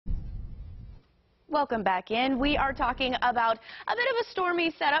Welcome back in. We are talking about a bit of a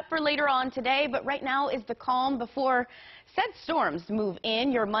stormy setup for later on today, but right now is the calm before said storms move in.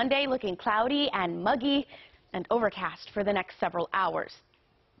 Your Monday looking cloudy and muggy and overcast for the next several hours.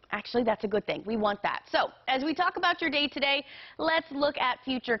 Actually, that's a good thing. We want that. So, as we talk about your day today, let's look at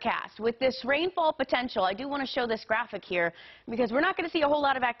Futurecast. With this rainfall potential, I do want to show this graphic here because we're not going to see a whole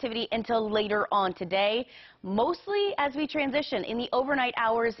lot of activity until later on today, mostly as we transition in the overnight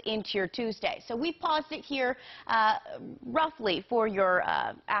hours into your Tuesday. So we've paused it here roughly for your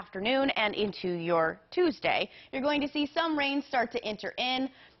afternoon and into your Tuesday. You're going to see some rain start to enter in.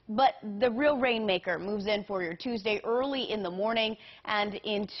 But the real rainmaker moves in for your Tuesday early in the morning and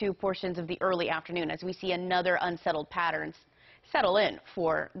into portions of the early afternoon as we see another unsettled pattern settle in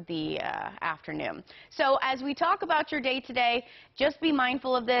for the afternoon. So as we talk about your day today, just be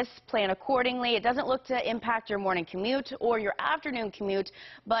mindful of this, plan accordingly. It doesn't look to impact your morning commute or your afternoon commute,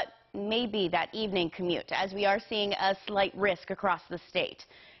 but maybe that evening commute as we are seeing a slight risk across the state.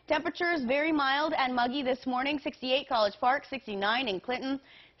 Temperatures very mild and muggy this morning, 68 College Park, 69 in Clinton,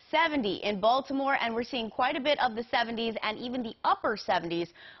 70 in Baltimore, and we're seeing quite a bit of the 70s and even the upper 70s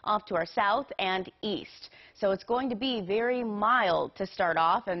off to our south and east. So it's going to be very mild to start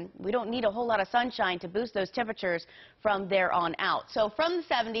off, and we don't need a whole lot of sunshine to boost those temperatures from there on out. So from the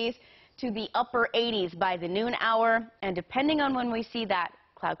 70s to the upper 80s by the noon hour, and depending on when we see that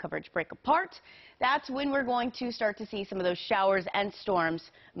cloud coverage break apart, that's when we're going to start to see some of those showers and storms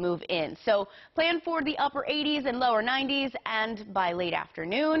move in. So plan for the upper 80s and lower 90s, and by late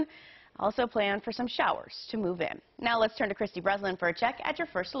afternoon, also plan for some showers to move in. Now let's turn to Christy Breslin for a check at your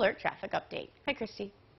First Alert traffic update. Hi, Christy.